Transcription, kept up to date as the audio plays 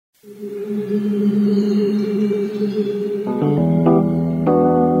This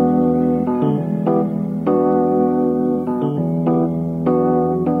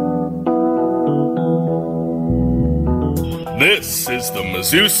is the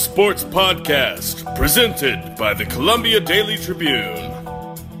Mizzou Sports Podcast, presented by the Columbia Daily Tribune.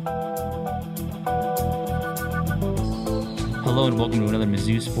 Hello and welcome to another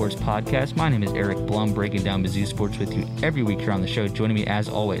Mizzou Sports Podcast. My name is Eric Blum, breaking down Mizzou sports with you every week here on the show. Joining me, as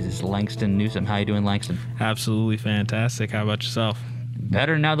always, is Langston Newsome. How you doing, Langston? Absolutely fantastic. How about yourself?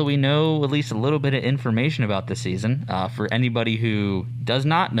 Better now that we know at least a little bit of information about the season. For anybody who does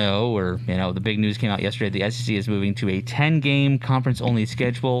not know, or the big news came out yesterday, the SEC is moving to a 10-game conference-only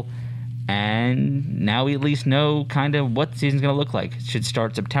schedule, and now we at least know kind of what the season's going to look like. It should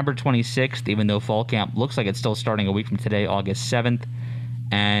start September 26th, even though fall camp looks like it's still starting a week from today, August 7th.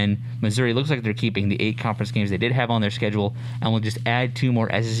 And Missouri looks like they're keeping the 8 conference games they did have on their schedule, and will just add 2 more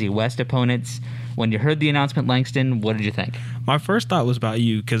SEC West opponents. When you heard the announcement, Langston, what did you think? My first thought was about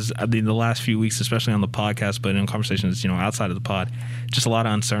you, because the last few weeks, especially on the podcast, but in conversations outside of the pod, just a lot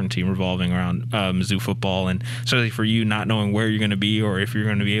of uncertainty revolving around Mizzou football, and especially for you not knowing where you're going to be or if you're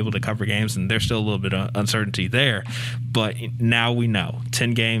going to be able to cover games, and there's still a little bit of uncertainty there. But now we know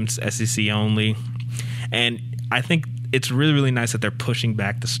 10 games, SEC only, and I think it's really, really nice that they're pushing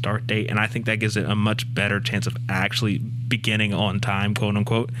back the start date, and I think that gives it a much better chance of actually beginning on time, quote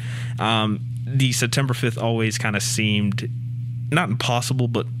unquote. The September 5th always kind of seemed not impossible,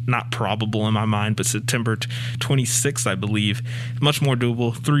 but not probable in my mind. But September 26th, I believe, much more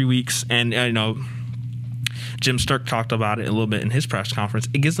doable. 3 weeks, and Jim Sturk talked about it a little bit in his press conference.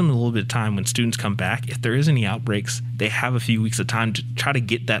 It gives them a little bit of time when students come back. If there is any outbreaks, they have a few weeks of time to try to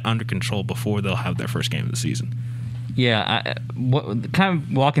get that under control before they'll have their first game of the season. Yeah, kind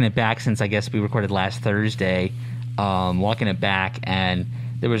of walking it back since I guess we recorded last Thursday, walking it back, and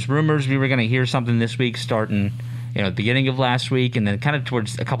there was rumors we were going to hear something this week starting, at the beginning of last week, and then kind of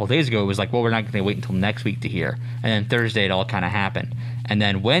towards a couple of days ago, it was like, well, we're not going to wait until next week to hear. And then Thursday, it all kind of happened. And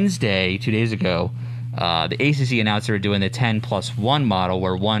then Wednesday, 2 days ago, the ACC announced they were doing the 10+1 model,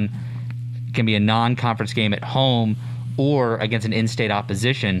 where one can be a non-conference game at home or against an in-state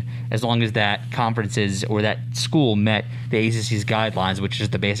opposition, as long as that conferences or that school met the ACC's guidelines, which is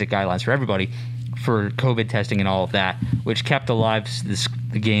the basic guidelines for everybody, for COVID testing and all of that, which kept alive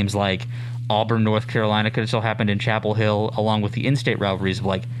the games like Auburn, North Carolina could have still happened in Chapel Hill, along with the in-state rivalries of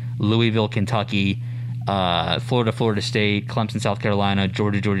like Louisville, Kentucky, Florida, Florida State, Clemson, South Carolina,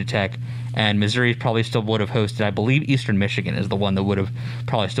 Georgia, Georgia Tech, and Missouri probably still would have hosted. I believe Eastern Michigan is the one that would have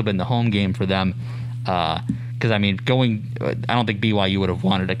probably still been the home game for them. Because I don't think BYU would have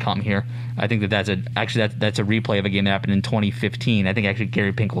wanted to come here. I think that's a replay of a game that happened in 2015. I think actually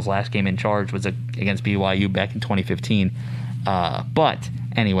Gary Pinkel's last game in charge was against BYU back in 2015. But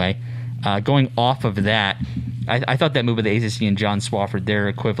anyway, going off of that, I thought that move of the ACC and John Swofford, their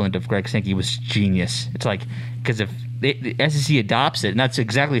equivalent of Greg Sankey, was genius. It's like, because if the SEC adopts it, and that's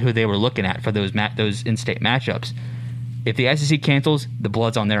exactly who they were looking at for those in-state matchups. If the SEC cancels, the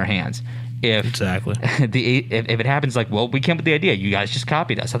blood's on their hands. Exactly. If it happens, like, well, we came up with the idea, you guys just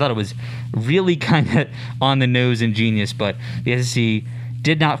copied us. I thought it was really kind of on the nose and genius, but the SEC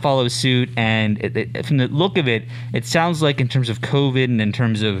did not follow suit, and from the look of it, it sounds like in terms of COVID and in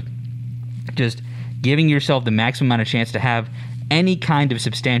terms of just giving yourself the maximum amount of chance to have any kind of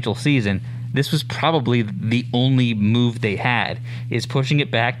substantial season, this was probably the only move they had, is pushing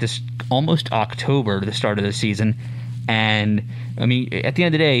it back to almost October to the start of the season. And, at the end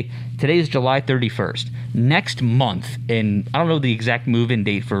of the day, today is July 31st. Next month, I don't know the exact move-in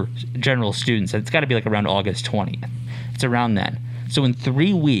date for general students. It's got to be like around August 20th. It's around then. So in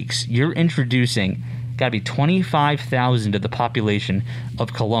 3 weeks, you're introducing, got to be 25,000 of the population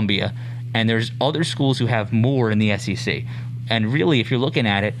of Columbia. And there's other schools who have more in the SEC. And really, if you're looking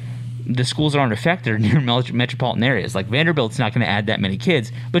at it, the schools that aren't affected are near metropolitan areas. Like Vanderbilt's not going to add that many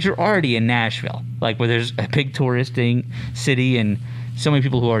kids, but you're already in Nashville, like where there's a big touristing city and so many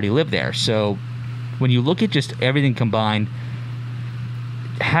people who already live there. So when you look at just everything combined,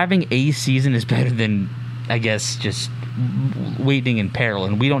 having a season is better than, I guess, just waiting in peril.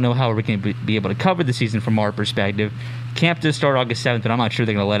 And we don't know how we're going to be able to cover the season from our perspective. Camp does start August 7th, but I'm not sure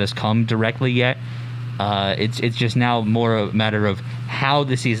they're going to let us come directly yet. It's just now more a matter of how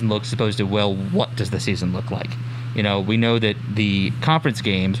the season looks as opposed to, well, what does the season look like? We know that the conference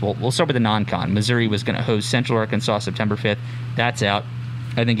games, we'll start with the non-con. Missouri was going to host Central Arkansas September 5th. That's out.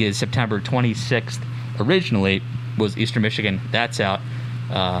 I think it is September 26th originally was Eastern Michigan. That's out.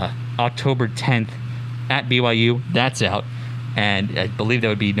 October 10th at BYU. That's out. And I believe that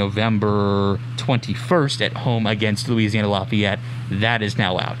would be November 21st at home against Louisiana Lafayette. That is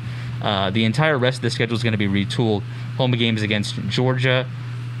now out. The entire rest of the schedule is going to be retooled. Home games against Georgia,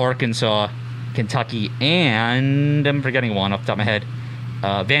 Arkansas, Kentucky, and I'm forgetting one off the top of my head.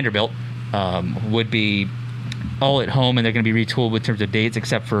 Vanderbilt would be all at home, and they're going to be retooled in terms of dates,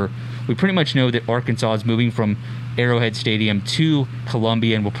 except for we pretty much know that Arkansas is moving from Arrowhead Stadium to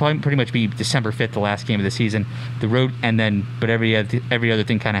Columbia, and will probably pretty much be December 5th, the last game of the season. The road, and then, but every other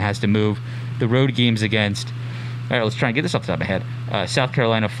thing kind of has to move. The road games against, all right, let's try and get this off the top of my head. South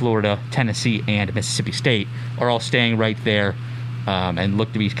Carolina, Florida, Tennessee, and Mississippi State are all staying right there, and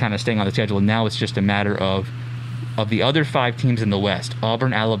look to be kind of staying on the schedule. And now it's just a matter of the other 5 teams in the West: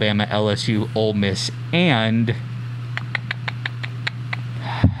 Auburn, Alabama, LSU, Ole Miss, and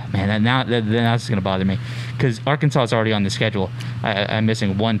man, now it's going to bother me because Arkansas is already on the schedule. I'm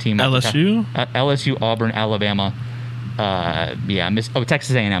missing one team. LSU? LSU, Auburn, Alabama.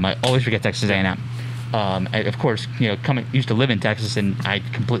 Texas A&M. I always forget Texas A&M. Of course, used to live in Texas, and I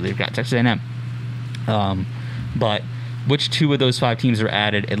completely forgot Texas A&M. But which 2 of those 5 teams are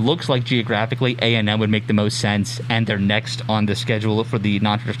added? It looks like geographically A&M would make the most sense, and they're next on the schedule for the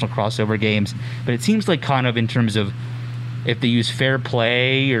non-traditional crossover games. But it seems like kind of in terms of if they use fair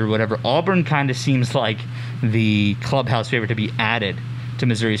play or whatever, Auburn kind of seems like the clubhouse favorite to be added to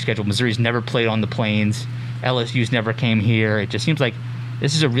Missouri's schedule. Missouri's never played on the Plains. LSU's never came here. It just seems like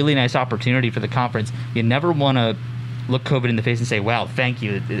this is a really nice opportunity for the conference. You never want to look COVID in the face and say, wow, thank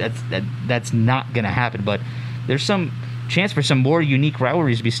you. That's not going to happen. But there's some chance for some more unique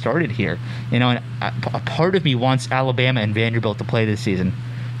rivalries to be started here. And a part of me wants Alabama and Vanderbilt to play this season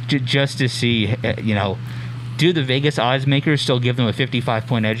just to see, do the Vegas odds makers still give them a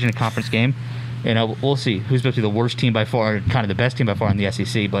 55-point edge in a conference game? We'll see who's supposed to be the worst team by far, kind of the best team by far in the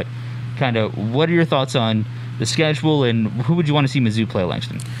SEC. But kind of, what are your thoughts on the schedule, and who would you want to see Mizzou play,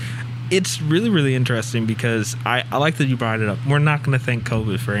 Langston? It's really, really interesting because I like that you brought it up. We're not going to thank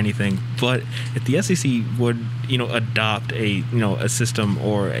COVID for anything, but if the SEC would, adopt a system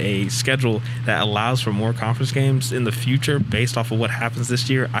or a schedule that allows for more conference games in the future based off of what happens this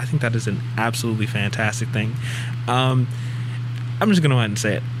year, I think that is an absolutely fantastic thing. I'm just going to go ahead and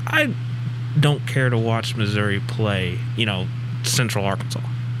say it. I don't care to watch Missouri play, Central Arkansas,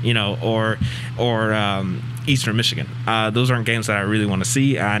 or Eastern Michigan. Those aren't games that I really want to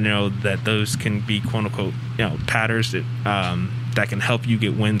see. I know that those can be quote unquote, patters that can help you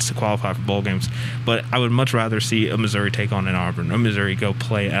get wins to qualify for bowl games. But I would much rather see a Missouri take on an Auburn, a Missouri go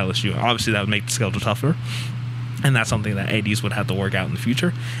play LSU. Obviously, that would make the schedule tougher. And that's something that ADs would have to work out in the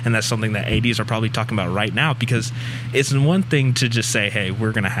future. And that's something that ADs are probably talking about right now, because it's one thing to just say, hey,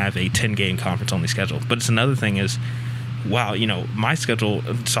 we're going to have a 10-game conference-only schedule. But it's another thing is, wow, my schedule,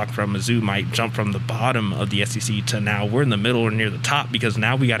 talking from Mizzou, might jump from the bottom of the SEC to now we're in the middle or near the top, because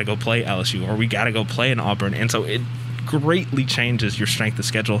now we got to go play LSU or we got to go play an Auburn. And so it greatly changes your strength of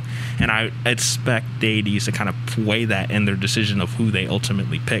schedule. And I expect the ADs to kind of weigh that in their decision of who they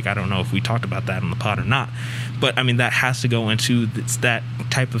ultimately pick. I don't know if we talked about that on the pod or not, but that has to go into that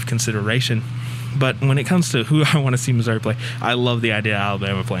type of consideration. But when it comes to who I want to see Missouri play, I love the idea of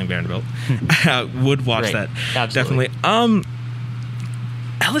Alabama playing Vanderbilt. I would watch that. Absolutely. Definitely.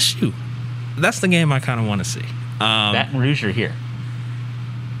 LSU. That's the game I kind of want to see. Baton Rouge or here?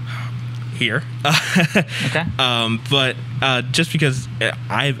 Here. Okay. But just because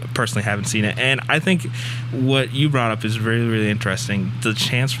I personally haven't seen it, and I think what you brought up is really, really interesting, the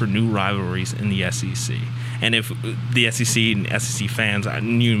chance for new rivalries in the SEC. And if the SEC and SEC fans,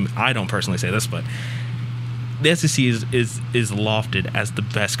 I don't personally say this, but the SEC is lofted as the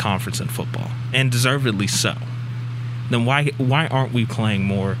best conference in football, and deservedly so. Then why aren't we playing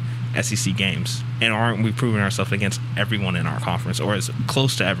more SEC games, and aren't we proving ourselves against everyone in our conference, or as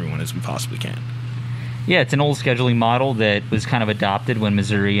close to everyone as we possibly can? Yeah, it's an old scheduling model that was kind of adopted when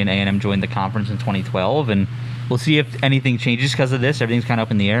Missouri and A&M joined the conference in 2012, and we'll see if anything changes because of this. Everything's kind of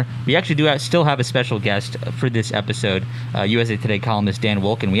up in the air. We actually still have a special guest for this episode, USA Today columnist Dan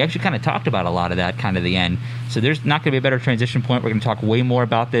Wolken. We actually kind of talked about a lot of that kind of the end. So there's not going to be a better transition point. We're going to talk way more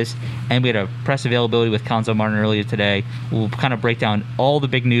about this. And we had a press availability with Conzo Martin earlier today. We'll kind of break down all the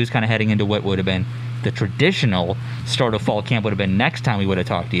big news kind of heading into what would have been the traditional start of fall camp would have been next time we would have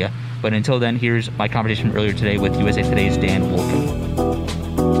talked to you. But until then, here's my conversation from earlier today with USA Today's Dan Wolken.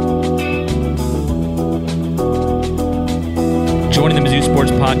 Joining the Mizzou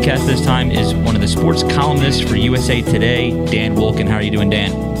Sports Podcast this time is one of the sports columnists for USA Today, Dan Wolken. How are you doing,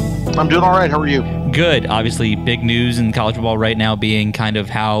 Dan? I'm doing all right. How are you? Good. Obviously, big news in college football right now being kind of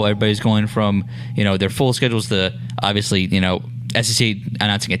how everybody's going from, their full schedules to, obviously, SEC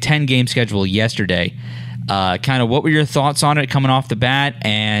announcing a 10-game schedule yesterday. Kind of what were your thoughts on it coming off the bat,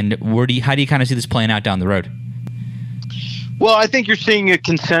 and how do you kind of see this playing out down the road? Well, I think you're seeing a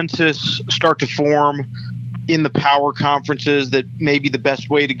consensus start to form in the power conferences that maybe the best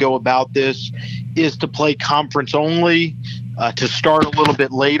way to go about this is to play conference only, to start a little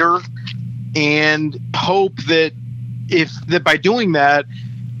bit later, and hope that by doing that,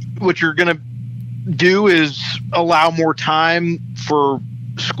 what you're going to do is allow more time for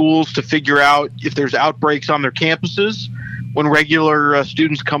schools to figure out if there's outbreaks on their campuses when regular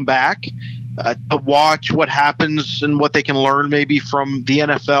students come back, to watch what happens and what they can learn maybe from the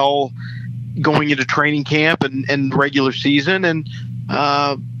NFL going into training camp and regular season, and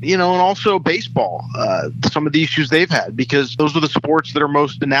and also baseball, some of the issues they've had, because those are the sports that are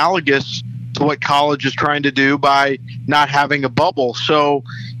most analogous to what college is trying to do by not having a bubble. So,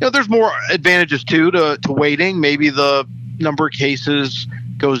 there's more advantages too to waiting. Maybe the number of cases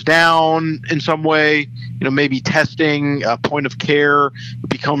goes down in some way. Maybe testing, point of care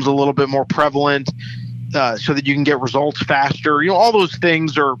becomes a little bit more prevalent, so that you can get results faster. All those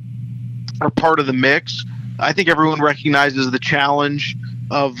things are part of the mix. I think everyone recognizes the challenge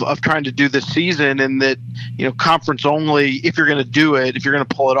of trying to do this season, and that conference only, if you're going to do it, if you're going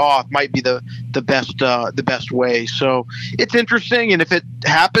to pull it off, might be the best way. So it's interesting, and if it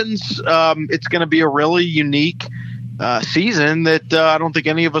happens, it's going to be a really unique season that I don't think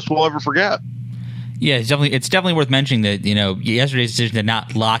any of us will ever forget. Yeah, it's definitely worth mentioning that yesterday's decision did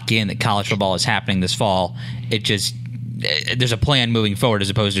not lock in that college football is happening this fall. It just there's a plan moving forward as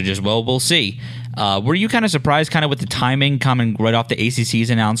opposed to just, well, we'll see. Were you kind of surprised with the timing coming right off the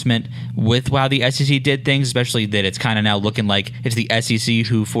ACC's announcement with how the SEC did things, especially that it's kind of now looking like it's the SEC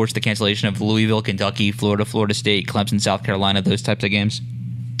who forced the cancellation of Louisville, Kentucky, Florida, Florida State, Clemson, South Carolina, those types of games?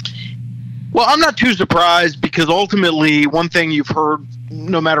 Well, I'm not too surprised, because ultimately one thing you've heard,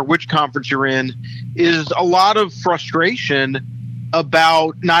 no matter which conference you're in, is a lot of frustration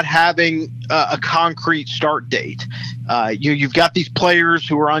about not having a concrete start date. You've got these players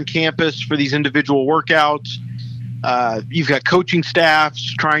who are on campus for these individual workouts. You've got coaching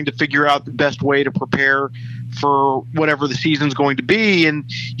staffs trying to figure out the best way to prepare for whatever the season's going to be. And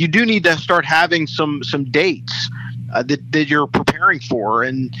you do need to start having some dates that you're preparing for,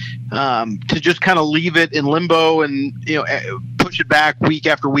 and to just kind of leave it in limbo and push it back week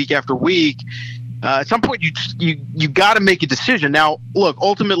after week after week. At some point, you got to make a decision. Now, look,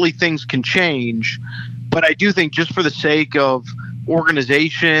 ultimately things can change, but I do think just for the sake of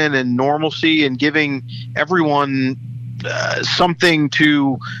organization and normalcy and giving everyone something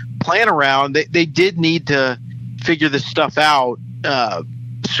to plan around, they did need to figure this stuff out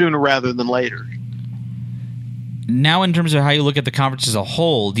sooner rather than later. Now, in terms of how you look at the conference as a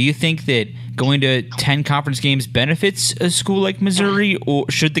whole, do you think that going to 10 conference games benefits a school like Missouri, or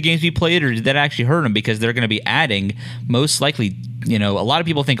should the games be played, or did that actually hurt them because they're going to be adding, most likely, a lot of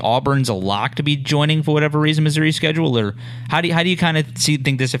people think Auburn's a lock to be joining for whatever reason Missouri's schedule, or how do you kind of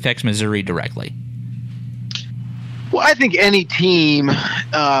think this affects Missouri directly? Well, I think any team,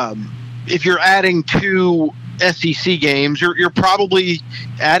 if you're adding 2 SEC games, you're probably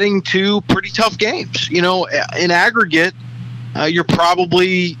adding 2 pretty tough games. In aggregate, you're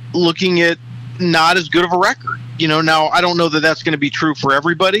probably looking at not as good of a record. Now I don't know that that's going to be true for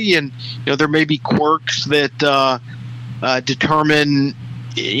everybody, and there may be quirks that determine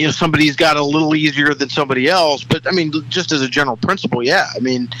somebody's got a little easier than somebody else. But I mean, just as a general principle, yeah. I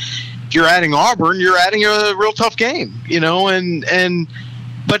mean, if you're adding Auburn, you're adding a real tough game.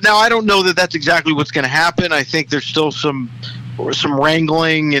 But now I don't know that that's exactly what's going to happen. I think there's still some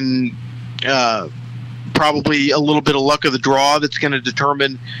wrangling and probably a little bit of luck of the draw that's going to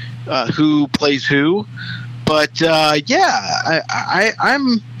determine who plays who. But I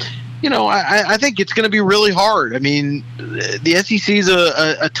think it's going to be really hard. I mean, the SEC is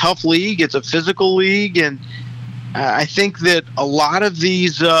a tough league. It's a physical league, and I think that a lot of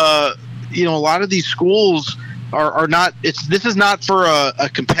these schools are not. This is not for a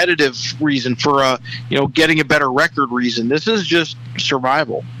competitive reason, for a getting a better record reason. This is just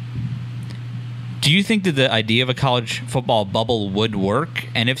survival. Do you think that the idea of a college football bubble would work?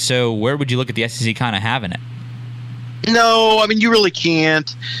 And if so, where would you look at the SEC kind of having it? No, I mean, you really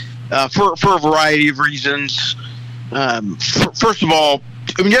can't, for a variety of reasons. First of all,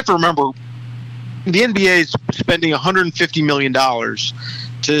 I mean, you have to remember, the NBA is spending $150 million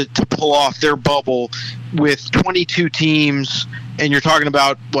to pull off their bubble with 22 teams, and you're talking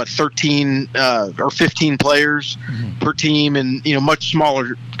about, 13 or 15 players per team, and much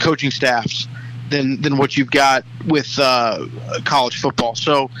smaller coaching staffs than what you've got with college football.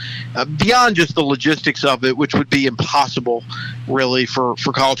 So beyond just the logistics of it, which would be impossible really for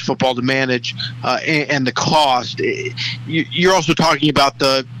college football to manage, and the cost, you're also talking about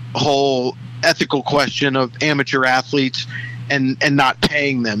the whole ethical question of amateur athletes and not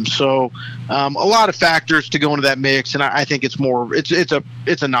paying them. So a lot of factors to go into that mix, and I think it's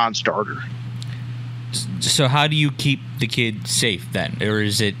a non-starter. So how do you keep the kid safe then, or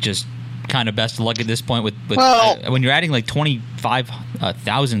is it just kind of best of luck at this point with when you're adding like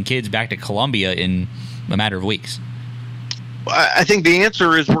 25,000 kids back to Columbia in a matter of weeks? I think the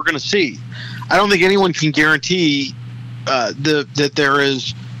answer is we're going to see. I don't think anyone can guarantee that there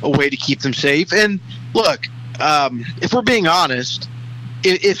is a way to keep them safe. And look, if we're being honest,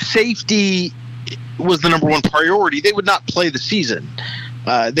 if safety was the number one priority, they would not play the season.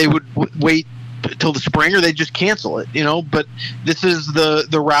 They would wait till the spring, or they just cancel it, but this is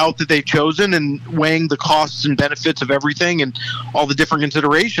the route that they've chosen, and weighing the costs and benefits of everything and all the different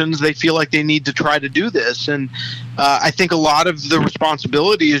considerations, they feel like they need to try to do this. And I think a lot of the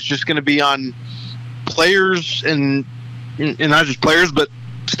responsibility is just going to be on players and not just players, but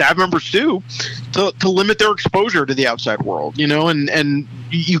staff members too, to limit their exposure to the outside world, and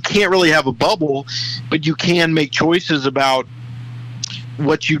you can't really have a bubble, but you can make choices about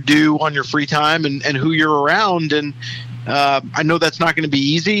what you do on your free time and who you're around. And I know that's not going to be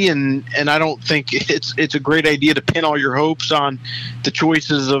easy, and I don't think it's a great idea to pin all your hopes on the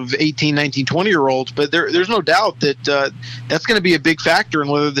choices of 18, 19, 20-year-olds, but there's no doubt that that's going to be a big factor in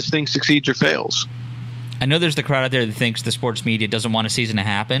whether this thing succeeds or fails. I know there's the crowd out there that thinks the sports media doesn't want a season to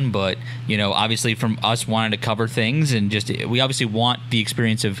happen, but obviously from us wanting to cover things, and we obviously want the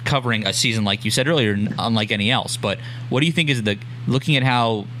experience of covering a season, like you said earlier, unlike any else. But what do you think is looking at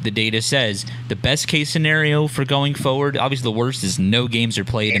how the data says, the best case scenario for going forward? Obviously the worst is no games are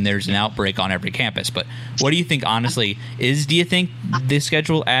played and there's an outbreak on every campus. But what do you think honestly is? Do you think the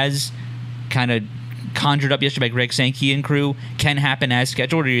schedule as kind of conjured up yesterday by Greg Sankey and crew can happen as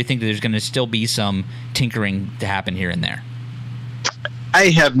scheduled, or do you think that there's going to still be some tinkering to happen here and there? I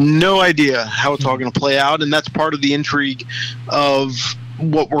have no idea how it's all going to play out, and that's part of the intrigue of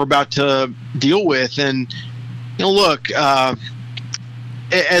what we're about to deal with. And look, as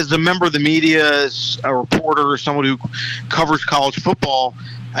a member of the media, as a reporter, or someone who covers college football,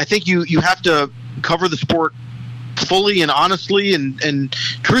 I think you have to cover the sport fully and honestly and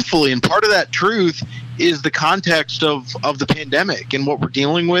truthfully, and part of that truth is the context of the pandemic and what we're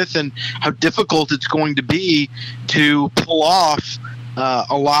dealing with, and how difficult it's going to be to pull off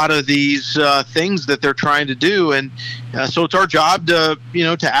a lot of these things that they're trying to do. And so it's our job to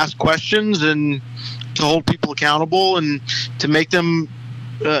ask questions and to hold people accountable and to make them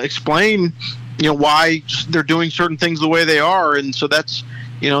explain why they're doing certain things the way they are. And so that's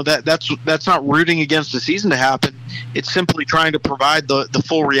not rooting against the season to happen. It's simply trying to provide the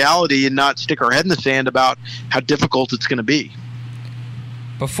full reality and not stick our head in the sand about how difficult it's going to be.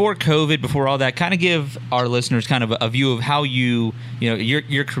 Before COVID, before all that, kind of give our listeners kind of a view of how your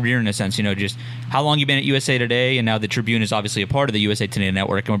career in a sense, just how long you've been at USA Today, and now the Tribune is obviously a part of the USA Today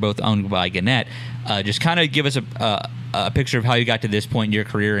network, and we're both owned by Gannett. Just kind of give us a picture of how you got to this point in your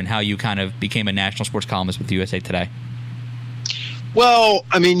career and how you kind of became a national sports columnist with USA Today. Well,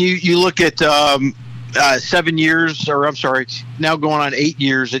 I mean, you look at 7 years, or I'm sorry, now going on 8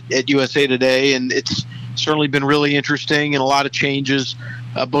 years at USA Today, and it's certainly been really interesting and a lot of changes,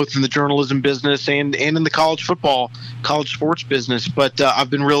 both in the journalism business and in the college sports business. But I've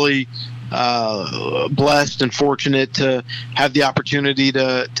been really blessed and fortunate to have the opportunity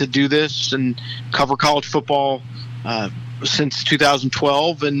to do this and cover college football since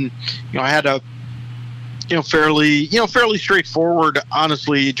 2012. And I had a fairly straightforward,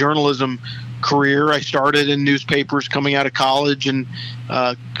 honestly, journalism career. I started in newspapers coming out of college in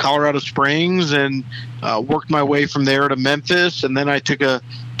Colorado Springs, and worked my way from there to Memphis. And then I took a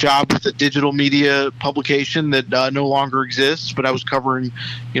job with a digital media publication that no longer exists, but I was covering,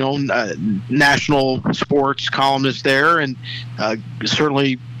 national sports, columnist there, and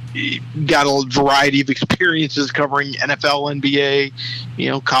certainly got a variety of experiences covering NFL,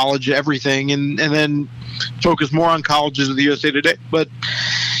 NBA, college, everything, and then focus more on colleges with the USA Today. But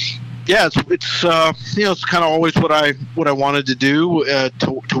yeah, it's kind of always what I wanted to do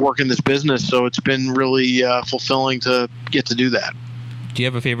to work in this business. So it's been really fulfilling to get to do that. Do you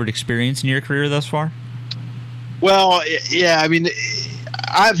have a favorite experience in your career thus far? Well, yeah, I mean,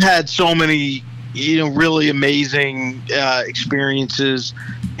 I've had so many, really amazing experiences,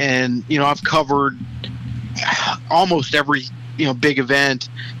 and I've covered almost every big event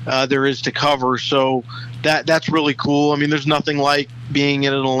there is to cover. So that's really cool. I mean, there's nothing like being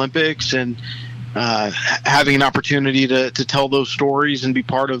in an Olympics and having an opportunity to tell those stories and be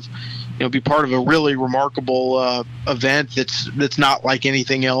part of a really remarkable event that's not like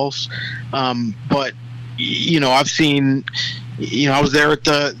anything else. But I've seen, I was there at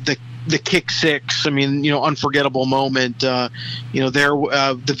the the kick six. I mean, unforgettable moment. The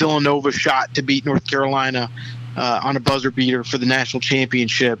Villanova shot to beat North Carolina on a buzzer beater for the national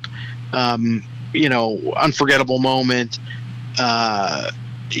championship. Unforgettable moment.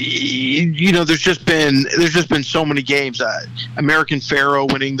 There's just been so many games. American Pharoah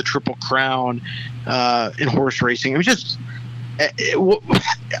winning the Triple Crown in horse racing. I mean,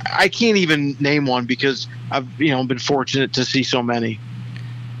 I can't even name one because I've been fortunate to see so many.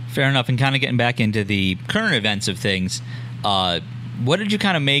 Fair enough. And kind of getting back into the current events of things, what did you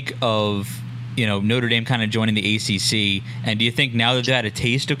kind of make of Notre Dame kind of joining the ACC? And do you think now that they had a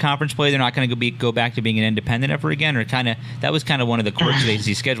taste of conference play, they're not going to go back to being an independent ever again? Or that was kind of one of the quirks of the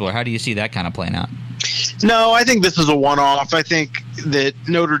ACC schedule? Or how do you see that kind of playing out? No, I think this is a one-off. I think that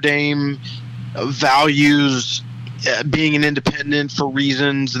Notre Dame values being an independent for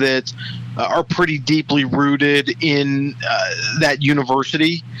reasons that are pretty deeply rooted in that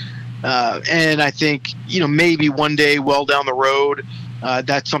university. And I think, maybe one day well down the road,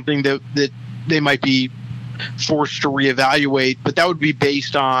 that's something that they might be forced to reevaluate, but that would be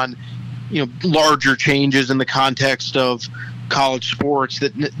based on, larger changes in the context of college sports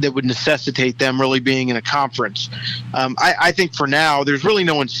that would necessitate them really being in a conference. I think for now, there's really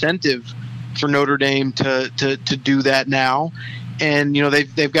no incentive for Notre Dame to do that now. And,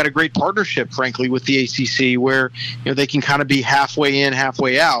 they've got a great partnership, frankly, with the ACC where, they can kind of be halfway in,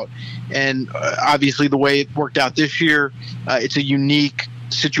 halfway out. And obviously the way it worked out this year, it's a unique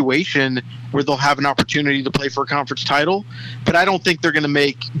situation where they'll have an opportunity to play for a conference title. But I don't think they're going to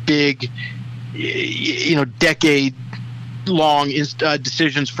make big, decade-long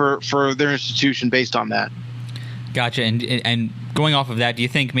decisions for their institution based on that. Gotcha. And going off of that, do you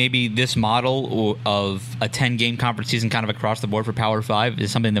think maybe this model of a 10-game conference season kind of across the board for Power 5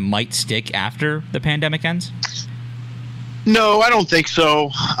 is something that might stick after the pandemic ends? No, I don't think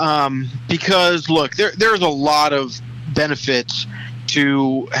so. Because, look, there's a lot of benefits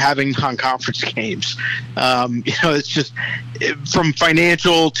to having non-conference games. It's just from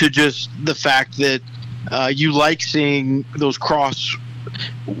financial to just the fact that you like seeing those cross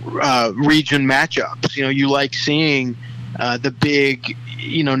region matchups. You like seeing the big,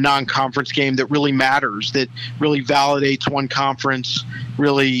 non-conference game that really matters, that really validates one conference,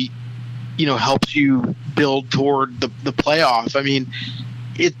 really, helps you build toward the playoff. I mean,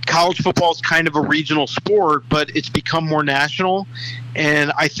 college football is kind of a regional sport, but it's become more national.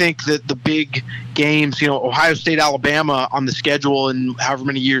 And I think that the big games, Ohio State, Alabama on the schedule in however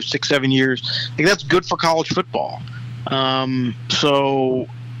many years, 6-7 years, I think that's good for college football. So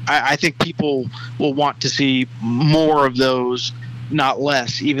I think people will want to see more of those, not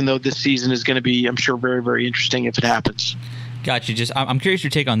less, even though this season is going to be, I'm sure, very, very interesting if it happens. Gotcha. I'm curious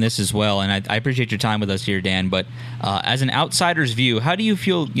your take on this as well, and I appreciate your time with us here, Dan. But as an outsider's view, how do you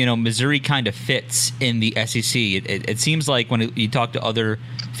feel Missouri kind of fits in the SEC? It seems like when you talk to other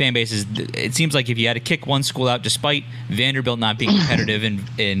fan bases, it seems like if you had to kick one school out, despite Vanderbilt not being competitive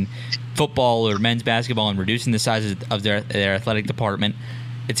in football or men's basketball and reducing the size of their athletic department,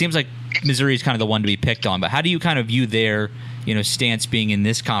 it seems like Missouri is kind of the one to be picked on. But how do you kind of view their stance being in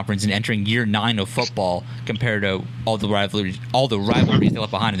this conference and entering year 9 of football compared to all the rivalries they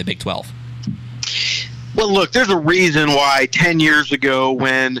left behind in the Big 12? Well, look, there's a reason why 10 years ago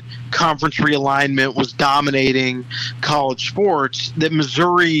when conference realignment was dominating college sports, that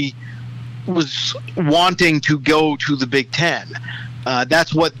Missouri was wanting to go to the Big Ten.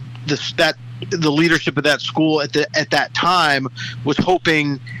 That's what the leadership of that school at that time was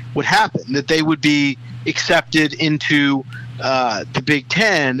hoping would happen, that they would be accepted into the Big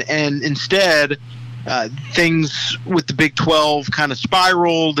Ten, and instead things with the Big 12 kind of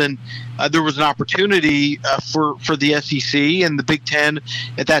spiraled, and there was an opportunity for the SEC, and the Big Ten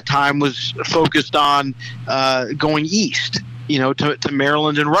at that time was focused on going east, to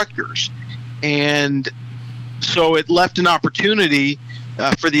Maryland and Rutgers, and so it left an opportunity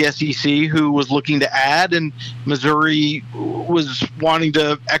for the SEC, who was looking to add, and Missouri was wanting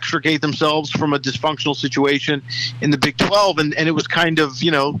to extricate themselves from a dysfunctional situation in the Big 12, and it was kind of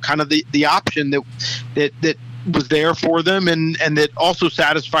the option that was there for them, and that also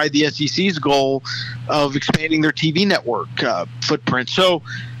satisfied the SEC's goal of expanding their TV network footprint. So,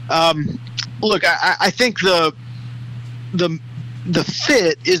 look, I think the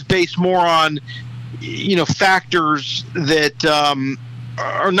fit is based more on factors that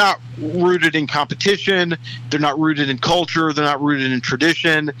are not rooted in competition. They're not rooted in culture. They're not rooted in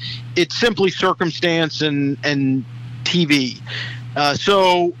tradition. It's simply circumstance and TV.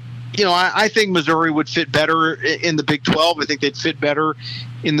 So I think Missouri would fit better in the Big 12. I think they'd fit better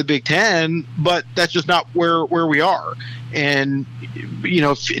in the Big 10, but that's just not where we are. And,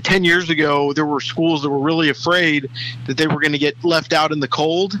 10 years ago, there were schools that were really afraid that they were going to get left out in the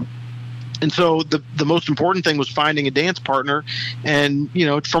cold. And so the most important thing was finding a dance partner. And,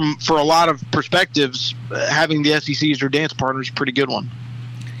 for a lot of perspectives, having the SEC as your dance partner is a pretty good one.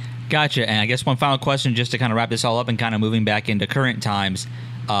 Gotcha. And I guess one final question just to kind of wrap this all up and kind of moving back into current times.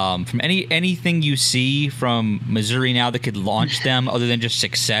 From anything you see from Missouri now that could launch them other than just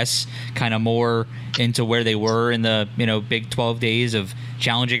success, kind of more into where they were in the Big 12 days of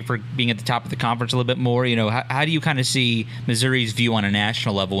challenging for being at the top of the conference a little bit more? How do you kind of see Missouri's view on a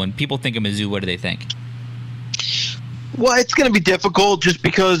national level? When people think of Mizzou, what do they think? Well, it's going to be difficult just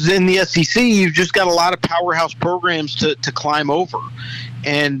because in the SEC, you've just got a lot of powerhouse programs to climb over.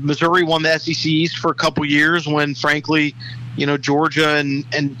 And Missouri won the SEC East for a couple years when, frankly, Georgia and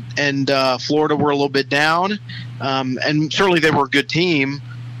Florida were a little bit down. And certainly they were a good team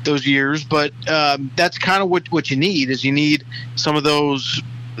those years. But that's kind of what you need is you need some of those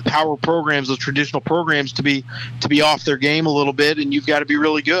power programs, those traditional programs to be off their game a little bit, and you've got to be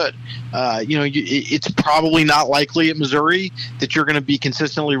really good. It's probably not likely at Missouri that you're going to be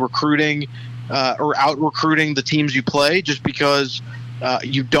consistently recruiting or out-recruiting the teams you play just because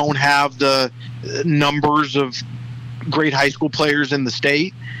you don't have the numbers of great high school players in the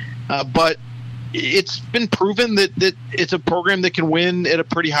state. But it's been proven that it's a program that can win at a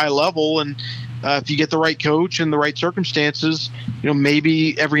pretty high level. And if you get the right coach and the right circumstances,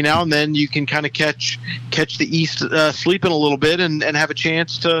 maybe every now and then you can kind of catch the East sleeping a little bit and have a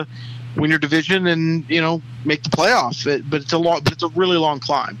chance to win your division and, make the playoffs. But it's a really long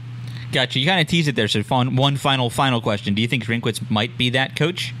climb. Gotcha. You kind of teased it there. So one final question. Do you think Drinkwitz might be that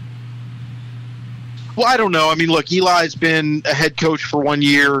coach? Well, I don't know. I mean, look, Eli's been a head coach for 1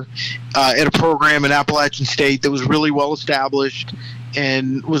 year at a program in Appalachian State that was really well established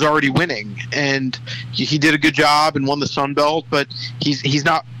and was already winning. And he did a good job and won the Sun Belt, but he's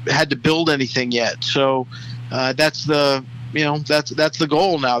not had to build anything yet. So that's the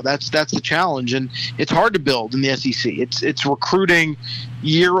goal now. That's the challenge, and it's hard to build in the SEC. It's recruiting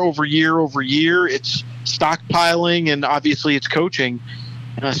year over year over year. It's stockpiling, and obviously it's coaching.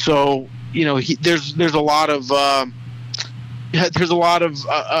 There's a lot of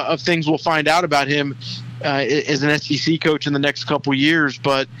things we'll find out about him as an SEC coach in the next couple years,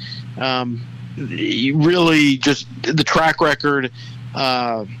 but really just the track record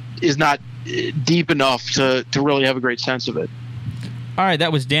is not deep enough to really have a great sense of it. All right,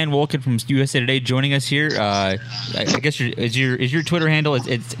 that was Dan Wolken from USA Today joining us here. I guess is your Twitter handle?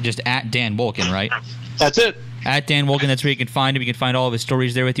 It's just at Dan Wolken, right? That's it. At Dan Wolken, that's where you can find him. You can find all of his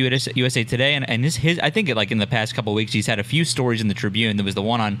stories there with you at USA Today. And I think in the past couple of weeks, he's had a few stories in the Tribune. There was the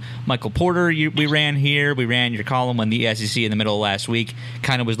one on Michael Porter we ran here. We ran your column when the SEC in the middle of last week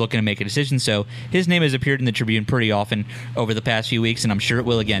kind of was looking to make a decision. So his name has appeared in the Tribune pretty often over the past few weeks, and I'm sure it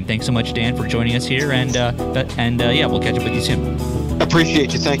will again. Thanks so much, Dan, for joining us here. And we'll catch up with you soon.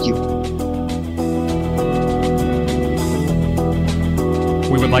 Appreciate you. Thank you.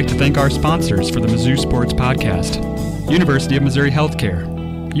 We would like to thank our sponsors for the Mizzou Sports Podcast. University of Missouri Healthcare.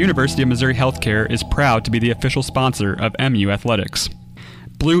 University of Missouri Healthcare is proud to be the official sponsor of MU Athletics.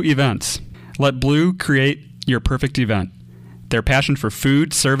 Blue Events. Let Blue create your perfect event. Their passion for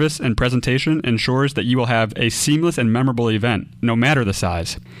food, service, and presentation ensures that you will have a seamless and memorable event, no matter the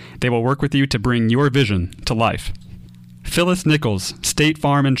size. They will work with you to bring your vision to life. Phyllis Nichols, State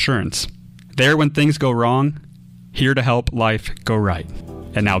Farm Insurance. There when things go wrong, here to help life go right.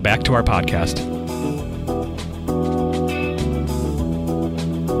 And now back to our podcast.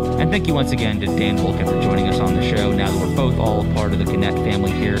 And thank you once again to Dan Wolken for joining us on the show now that we're both all part of the Connect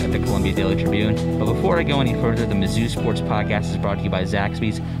family here at the Columbia Daily Tribune. But before I go any further, the Mizzou Sports Podcast is brought to you by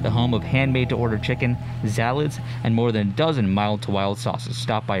Zaxby's, the home of handmade-to-order chicken, salads, and more than a dozen mild-to-wild sauces.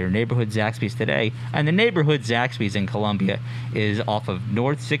 Stop by your neighborhood Zaxby's today. And the neighborhood Zaxby's in Columbia is off of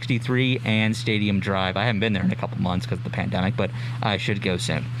North 63 and Stadium Drive. I haven't been there in a couple months because of the pandemic, but I should go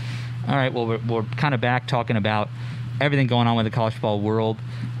soon. All right, well, we're kind of back talking about everything going on with the college football world.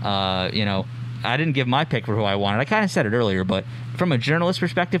 I didn't give my pick for who I wanted. I kind of said it earlier, but from a journalist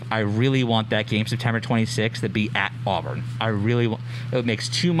perspective, I really want that game September 26th to be at Auburn. I really want. It makes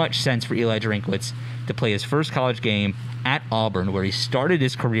too much sense for Eli Drinkwitz to play his first college game at Auburn, where he started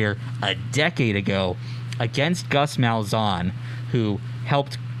his career a decade ago against Gus Malzahn, who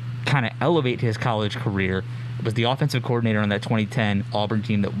helped kind of elevate his college career. Was the offensive coordinator on that 2010 Auburn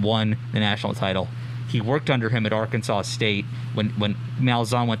team that won the national title. He worked under him at Arkansas State when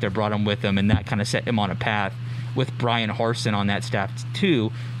Malzahn went there, brought him with him, and that kind of set him on a path with Brian Harsin on that staff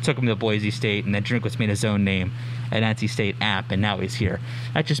too, took him to Boise State, and then Drinkwitz made his own name at NC State App, and now he's here.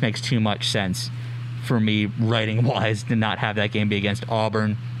 That just makes too much sense for me, writing-wise, to not have that game be against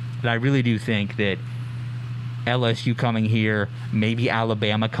Auburn. But I really do think that LSU coming here, maybe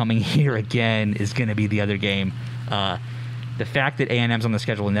Alabama coming here again, is going to be the other game. The fact that A&M's on the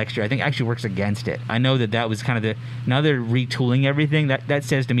schedule next year, I think actually works against it. I know that was kind of now they're retooling everything. That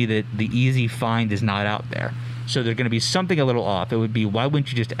says to me that the easy find is not out there. So there's going to be something a little off. It would be, why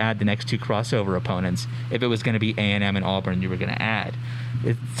wouldn't you just add the next two crossover opponents if it was going to be A&M and Auburn you were going to add?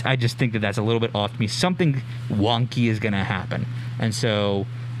 I just think that that's a little bit off to me. Something wonky is going to happen. And so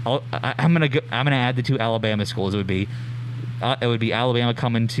I'm going to add the two Alabama schools. It would be Alabama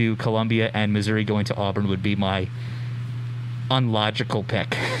coming to Columbia and Missouri going to Auburn would be my unlogical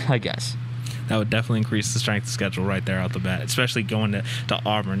pick, I guess. That would definitely increase the strength of schedule right there out the bat, especially going to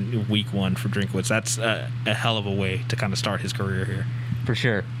Auburn week 1 for Drinkwitz. That's a hell of a way to kind of start his career here. For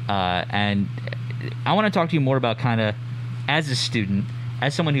sure. And I want to talk to you more about kind of, as a student,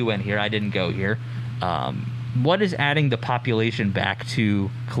 as someone who went here, I didn't go here, what does adding the population back to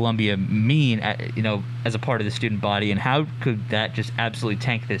Columbia mean, as a part of the student body, and how could that just absolutely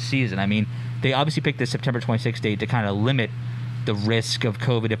tank this season? I mean, they obviously picked the September 26th date to kind of limit the risk of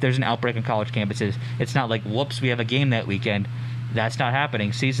COVID. If there's an outbreak on college campuses, it's not like, whoops, we have a game that weekend. That's not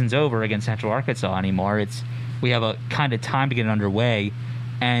happening. Season's over against Central Arkansas anymore. We have a kind of time to get it underway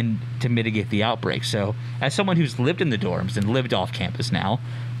and to mitigate the outbreak. So as someone who's lived in the dorms and lived off campus now,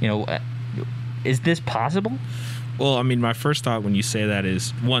 is this possible? Well, I mean, my first thought when you say that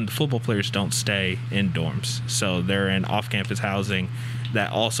is, one, the football players don't stay in dorms. So they're in off-campus housing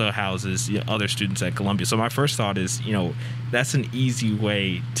that also houses other students at Columbia. So my first thought is, that's an easy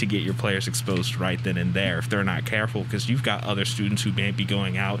way to get your players exposed right then and there if they're not careful, because you've got other students who may be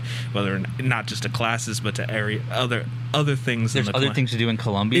going out, whether not just to classes but to other things. There's other things to do in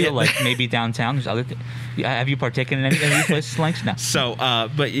Columbia, like maybe downtown. There's other things. Have you partaken in any of these places, Langston? No. So,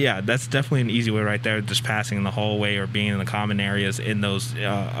 but yeah, that's definitely an easy way right there. Just passing in the hallway or being in the common areas in those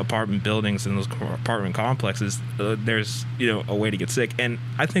apartment buildings and those apartment complexes. There's a way to get sick, and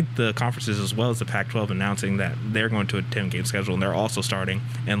I think the conferences as well as the Pac-12 announcing that they're going to a 10-game schedule, and they're also starting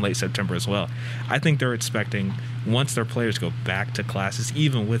in late September as well. I think they're expecting, once their players go back to classes,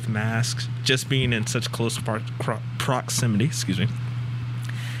 even with masks, just being in such close proximity,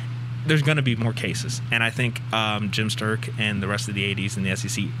 there's going to be more cases. And I think Jim Sturck and the rest of the ADs in the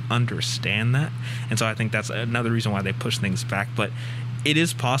SEC understand that. And so I think that's another reason why they push things back. But it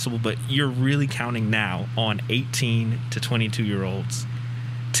is possible, but you're really counting now on 18 to 22-year-olds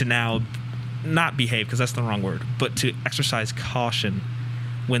to now not behave, because that's the wrong word, but to exercise caution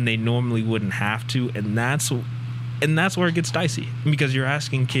when they normally wouldn't have to. And that's where it gets dicey, because you're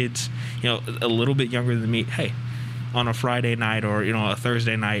asking kids, a little bit younger than me, hey, on a Friday night or a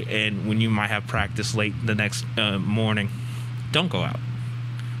Thursday night, and when you might have practice late the next morning, don't go out,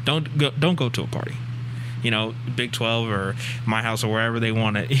 don't go to a party, Big 12 or my house or wherever they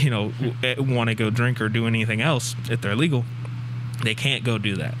want to go drink or do anything else. If they're legal, they can't go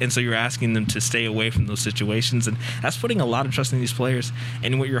do that. And so you're asking them to stay away from those situations, and that's putting a lot of trust in these players.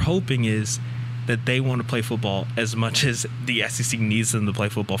 And what you're hoping is that they want to play football as much as the SEC needs them to play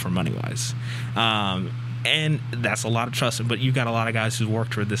football for money-wise. And that's a lot of trust. But you've got a lot of guys who've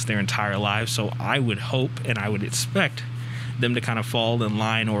worked for this their entire lives, so I would hope and I would expect them to kind of fall in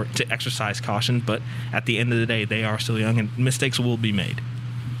line or to exercise caution. But at the end of the day, they are still young, and mistakes will be made.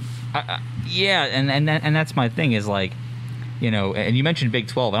 Yeah, and that's my thing is, like, and you mentioned Big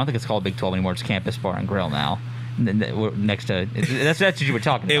 12. I don't think it's called Big 12 anymore. It's Campus Bar and Grill now. Next to that's what you were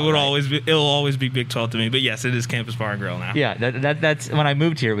talking about. It'll always be Big 12 to me, but yes, it is Campus Bar and Grill now. Yeah, that's when I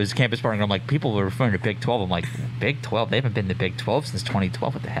moved here. It was Campus Bar and Grill. I'm like, people were referring to Big 12. I'm like, Big 12? They haven't been to Big 12 since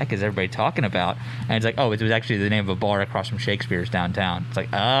 2012. What the heck is everybody talking about? And it's like, oh, it was actually the name of a bar across from Shakespeare's downtown. It's like,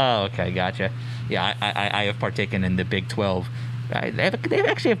 oh, okay, gotcha. Yeah, I have partaken in the Big 12. They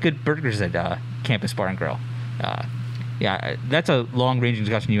actually have good burgers at Campus Bar and Grill. Yeah, that's a long-ranging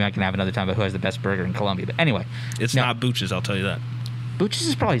discussion you and I can have another time about who has the best burger in Columbia. But anyway. It's not Booch's, I'll tell you that. Booch's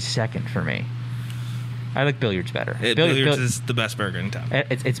is probably second for me. I like Billiards better. Billiards is the best burger in town.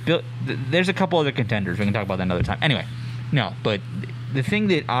 There's a couple other contenders. We can talk about that another time. Anyway, no, but the thing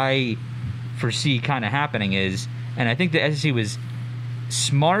that I foresee kind of happening is, and I think the SEC was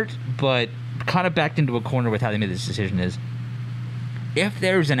smart, but kind of backed into a corner with how they made this decision, is if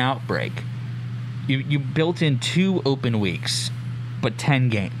there's an outbreak, you built in 2 open weeks, but 10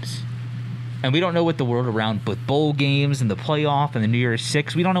 games. And we don't know what the world around with bowl games and the playoff and the New Year's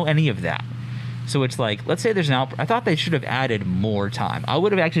Six, we don't know any of that. So it's like, let's say there's an outbreak. I thought they should have added more time. I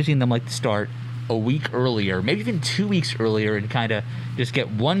would have actually seen them like to start a week earlier, maybe even 2 weeks earlier, and kind of just get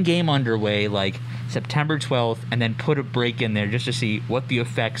one game underway like September 12th, and then put a break in there just to see what the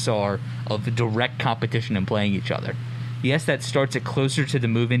effects are of the direct competition and playing each other. Yes, that starts it closer to the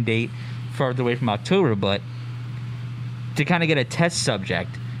move-in date, farther away from October, but to kind of get a test subject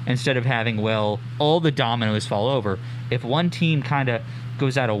instead of having, well, all the dominoes fall over. If one team kind of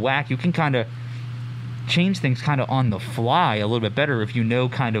goes out of whack, you can kind of change things kind of on the fly a little bit better if you know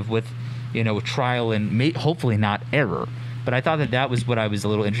kind of with, trial and hopefully not error. But I thought that was what I was a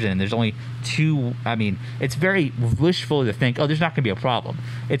little interested in. There's only two. I mean, it's very wishful to think, there's not going to be a problem.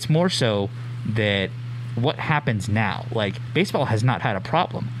 It's more so that what happens now. Like, baseball has not had a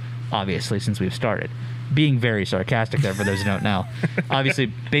problem, obviously, since we've started. Being very sarcastic there for those who don't know.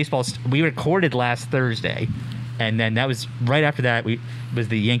 Obviously, baseball, we recorded last Thursday, and then that was right after that was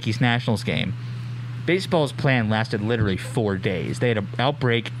the Yankees-Nationals game. Baseball's plan lasted literally 4 days. They had an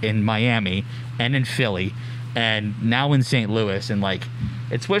outbreak in Miami and in Philly, and now in St. Louis, and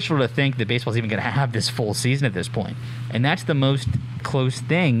it's wishful to think that baseball's even going to have this full season at this point. And that's the most close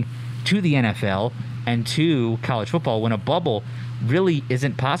thing to the NFL and to college football when a bubble really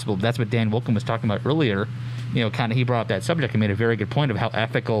isn't possible. That's what Dan Wolken was talking about earlier. Kind of he brought up that subject and made a very good point of how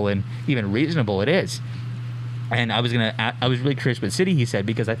ethical and even reasonable it is. And I was really curious what city he said,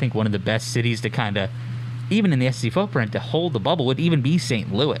 because I think one of the best cities to kind of, even in the SEC footprint, to hold the bubble would even be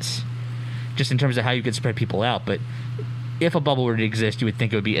St. Louis, just in terms of how you could spread people out. But if a bubble were to exist, you would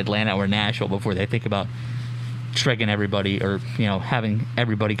think it would be Atlanta or Nashville before they think about triggering everybody or, having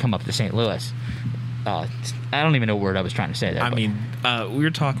everybody come up to St. Louis. I don't even know what word I was trying to say there. We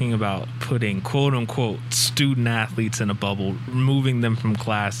were talking about putting quote-unquote student athletes in a bubble, removing them from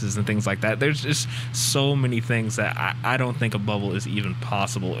classes and things like that. There's just so many things that I don't think a bubble is even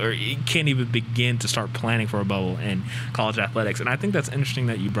possible, or you can't even begin to start planning for a bubble in college athletics. And I think that's interesting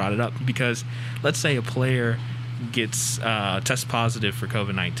that you brought it up, because let's say a player gets test positive for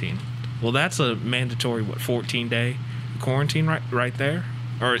COVID-19. Well, that's a mandatory, 14-day quarantine right there?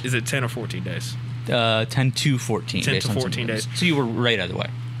 Or is it 10 or 14 days? 10 to 14 10 days. to 14 days. So you were right either way.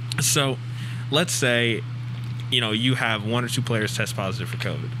 So let's say, you have one or two players test positive for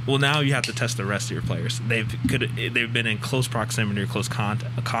COVID. Well, now you have to test the rest of your players. They've been in close proximity or close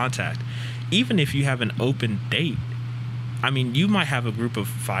contact. Even if you have an open date, you might have a group of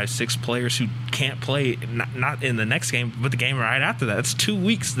 5-6 players who can't play, not in the next game, but the game right after that. It's 2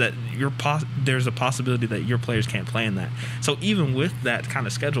 weeks that there's a possibility that your players can't play in that. So even with that kind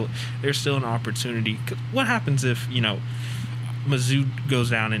of schedule, there's still an opportunity. What happens if, Mizzou goes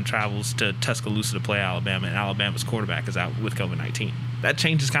down and travels to Tuscaloosa to play Alabama, and Alabama's quarterback is out with COVID-19? That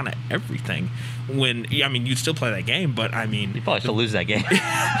changes kind of everything. You'd still play that game, but you probably still lose that game.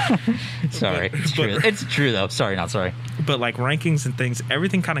 Sorry, it's true. It's true though. Sorry, not sorry. But rankings and things,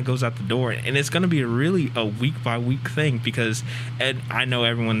 everything kind of goes out the door, and it's going to be really a week by week thing, because I know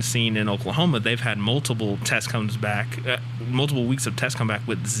everyone's seen in Oklahoma, they've had multiple weeks of tests come back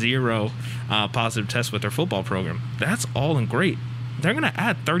with 0 positive tests with their football program. That's all and great. They're going to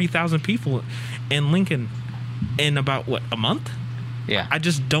add 30,000 people in Lincoln in about a month. Yeah, I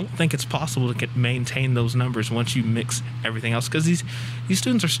just don't think it's possible to maintain those numbers once you mix everything else, because these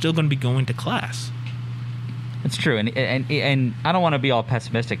students are still going to be going to class. It's true, and I don't want to be all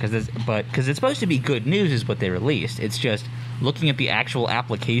pessimistic because it's supposed to be good news is what they released. It's just looking at the actual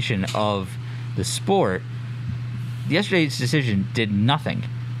application of the sport. Yesterday's decision did nothing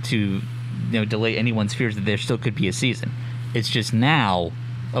to delay anyone's fears that there still could be a season. It's just now,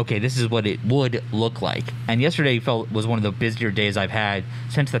 okay, this is what it would look like. And yesterday was one of the busier days I've had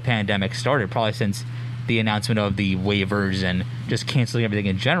since the pandemic started, probably since the announcement of the waivers and just canceling everything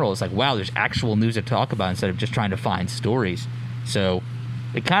in general. It's like, wow, there's actual news to talk about instead of just trying to find stories. So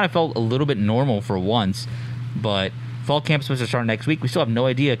it kind of felt a little bit normal for once, but fall camp is supposed to start next week. We still have no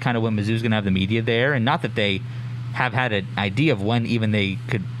idea kind of when Mizzou's going to have the media there, and not that they have had an idea of when even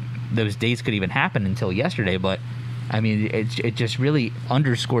those dates could even happen until yesterday, but it just really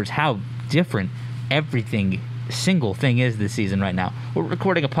underscores how different everything single thing is this season right now. We're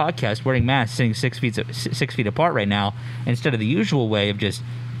recording a podcast wearing masks, sitting 6 feet apart right now, instead of the usual way of just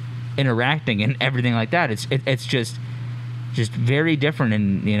interacting and everything like that. It's just very different,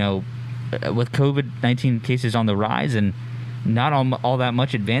 and with COVID-19 cases on the rise and not all that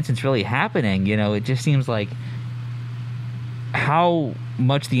much advancement's really happening, it just seems like how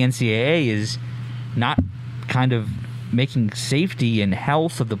much the NCAA is not kind of making safety and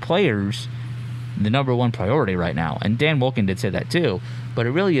health of the players the number one priority right now. And Dan Wolken did say that too, but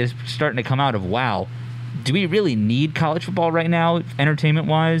it really is starting to come out of, wow, do we really need college football right now,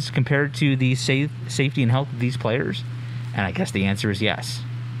 entertainment-wise, compared to the safety and health of these players? And I guess the answer is yes.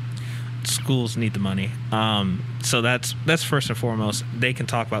 schools need the money. So that's first and foremost. They can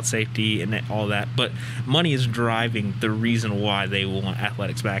talk about safety and all that, but money is driving the reason why they want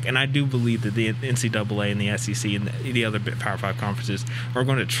athletics back. And I do believe that the NCAA and the SEC and the other Power 5 conferences are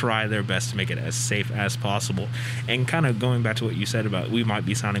going to try their best to make it as safe as possible. And kind of going back to what you said about we might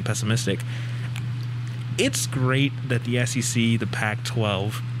be sounding pessimistic, it's great that the SEC, the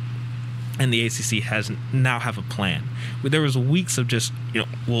Pac-12, and the ACC now have a plan. There was weeks of just,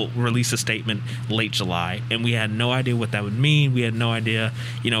 we'll release a statement late July, and we had no idea what that would mean. We had no idea,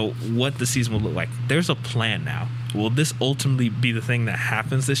 what the season would look like. There's a plan now. Will this ultimately be the thing that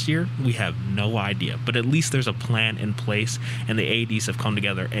happens this year? We have no idea. But at least there's a plan in place, and the ADs have come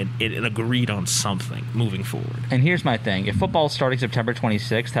together and agreed on something moving forward. And here's my thing. If football's starting September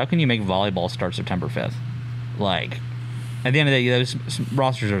 26th, how can you make volleyball start September 5th? At the end of the day, those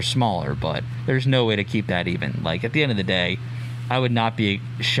rosters are smaller, but there's no way to keep that even. At the end of the day, I would not be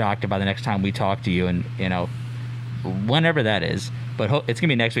shocked by the next time we talk to you, and whenever that is. But it's gonna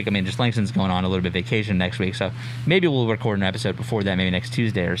be next week. Just Langston's going on a little bit of vacation next week, so maybe we'll record an episode before that, maybe next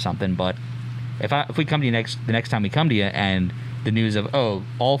Tuesday or something. But if we come to you the next time we come to you, and the news of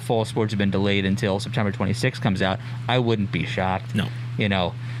all fall sports have been delayed until September 26th comes out, I wouldn't be shocked. No.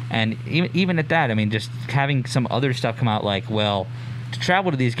 And even at that, just having some other stuff come out to travel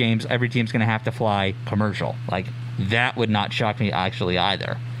to these games, every team's going to have to fly commercial. That would not shock me actually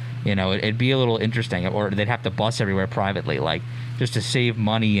either. It'd be a little interesting, or they'd have to bus everywhere privately, just to save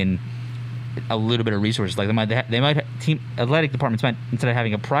money and a little bit of resources. Team athletic departments might, instead of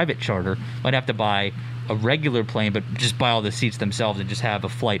having a private charter, might have to buy a regular plane, but just buy all the seats themselves and just have a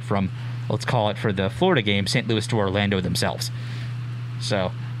flight from, let's call it for the Florida game, St. Louis to Orlando themselves.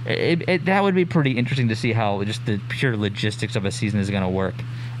 So that would be pretty interesting to see how just the pure logistics of a season is going to work.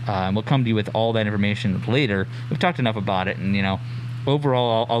 And we'll come to you with all that information later. We've talked enough about it, and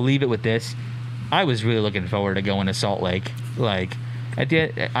overall, I'll leave it with this. I was really looking forward to going to Salt Lake. A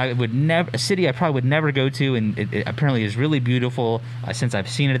city I probably would never go to, and it apparently is really beautiful since I've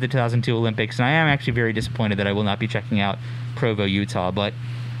seen it at the 2002 Olympics. And I am actually very disappointed that I will not be checking out Provo, Utah. But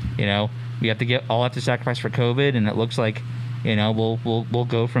we have to sacrifice for COVID, and it looks like we'll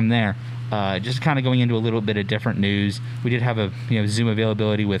go from there. Just kind of going into a little bit of different news. We did have a Zoom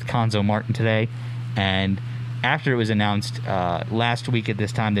availability with Conzo Martin today, and after it was announced last week at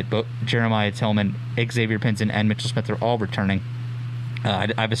this time that both Jeremiah Tillman, Xavier Pinson, and Mitchell Smith are all returning,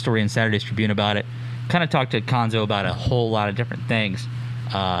 I have a story in Saturday's Tribune about it. Kind of talked to Conzo about a whole lot of different things,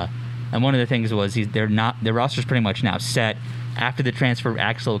 and one of the things was their roster's pretty much now set. After the transfer of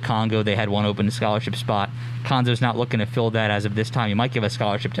Axel Congo, they had one open scholarship spot. Conzo's not looking to fill that as of this time. He might give a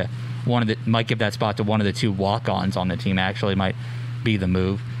scholarship to might give that spot to one of the two walk-ons on the team. Actually, might be the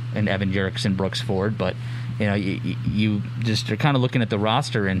move, and Evan Yerkes and Brooks Ford. But you just are kind of looking at the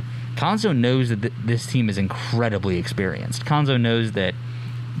roster, and Conzo knows that this team is incredibly experienced. Conzo knows that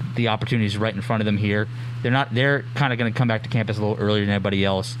the opportunity is right in front of them here. They're kind of going to come back to campus a little earlier than everybody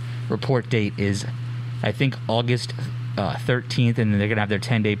else. Report date is, I think, August 13th, and they're going to have their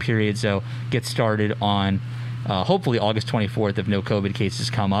 10-day period, so get started on hopefully August 24th if no COVID cases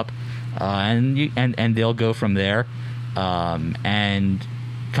come up, and they'll go from there. And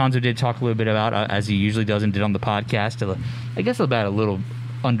Conzo did talk a little bit about, as he usually does and did on the podcast, I guess about a little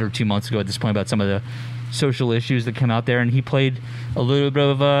under 2 months ago at this point, about some of the social issues that come out there, and he played a little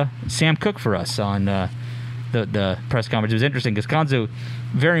bit of Sam Cooke for us on the press conference. It was interesting because Conzo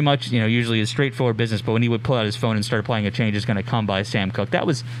very much, usually is straightforward business, but when he would pull out his phone and start playing A Change Is Going to Come by Sam Cooke, that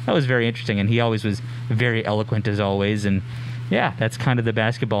was very interesting, and he always was very eloquent as always. And yeah, that's kind of the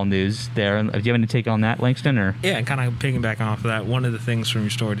basketball news there. Do you have any take on that, Langston? Or yeah, and kind of piggybacking off of that, one of the things from your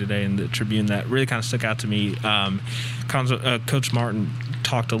story today in the Tribune that really kind of stuck out to me, Coach Martin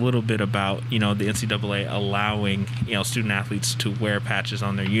talked a little bit about the NCAA allowing student athletes to wear patches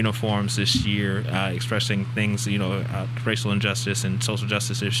on their uniforms this year, expressing things racial injustice and social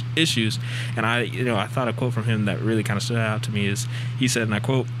justice issues. And I thought a quote from him that really kind of stood out to me is he said, and I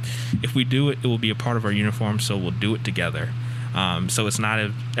quote, "If we do it, it will be a part of our uniform, so we'll do it together." So it's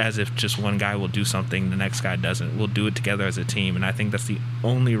not as if just one guy will do something, the next guy doesn't. We'll do it together as a team, and I think that's the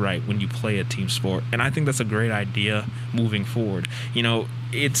only right when you play a team sport. And I think that's a great idea moving forward.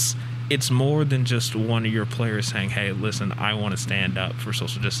 It's more than just one of your players saying, "Hey, listen, I want to stand up for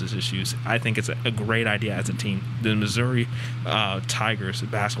social justice issues." I think it's a great idea as a team. The Missouri Tigers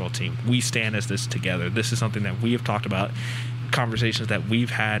basketball team, we stand as this together. This is something that we have talked about conversations that we've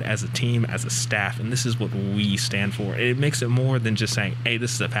had as a team, as a staff, and this is what we stand for. It makes it more than just saying, hey,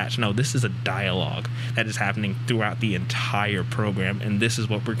 this is a patch. No, this is a dialogue that is happening throughout the entire program, and this is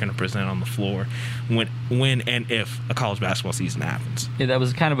what we're going to present on the floor when and if a college basketball season happens. Yeah, that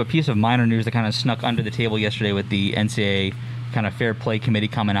was kind of a piece of minor news that kind of snuck under the table yesterday with the NCAA kind of fair play committee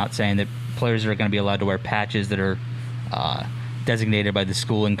coming out saying that players are going to be allowed to wear patches that are designated by the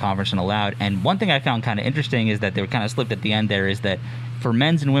school and conference and allowed. And one thing I found kind of interesting is that they were kind of slipped at the end there is that for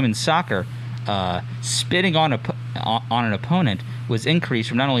men's and women's soccer, spitting on an opponent was increased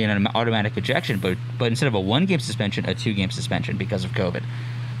from not only an automatic ejection, but instead of a 1-game suspension, a 2-game suspension because of COVID.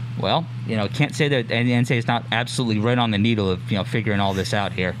 Well, can't say that the NCAA is not absolutely right on the needle of figuring all this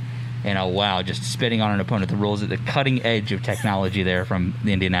out here. Wow, just spitting on an opponent. The rules at the cutting edge of technology there from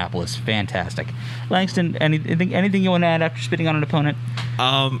the Indianapolis. Fantastic. Langston, anything you want to add after spitting on an opponent?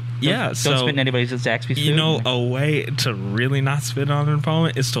 Don't spit in anybody's Zaxby's food. A way to really not spit on an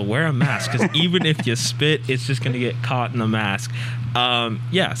opponent is to wear a mask, because even if you spit, it's just going to get caught in the mask.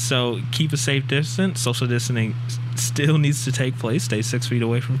 So keep a safe distance. Social distancing still needs to take place. Stay 6 feet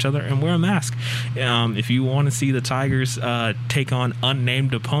away from each other and wear a mask. If you want to see the Tigers take on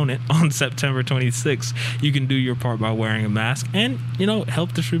unnamed opponent on September 26th, you can do your part by wearing a mask and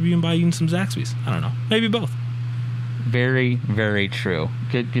help the Tribune by eating some Zaxby's. I don't know, maybe both. Very, very true.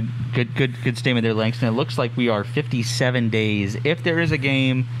 Good statement there, Langston. It looks like we are 57 days. If there is a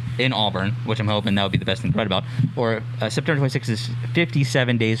game in Auburn, which I'm hoping that would be the best thing to write about, or September 26th is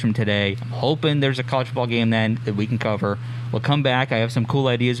 57 days from today. I'm hoping there's a college football game then that we can cover. We'll come back. I have some cool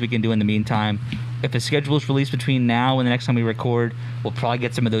ideas we can do in the meantime. If the schedule is released between now and the next time we record, we'll probably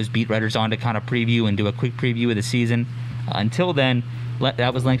get some of those beat writers on to kind of preview and do a quick preview of the season. Until then,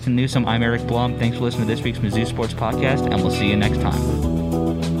 that was Langston Newsome. I'm Eric Blum. Thanks for listening to this week's Mizzou Sports Podcast, and we'll see you next time.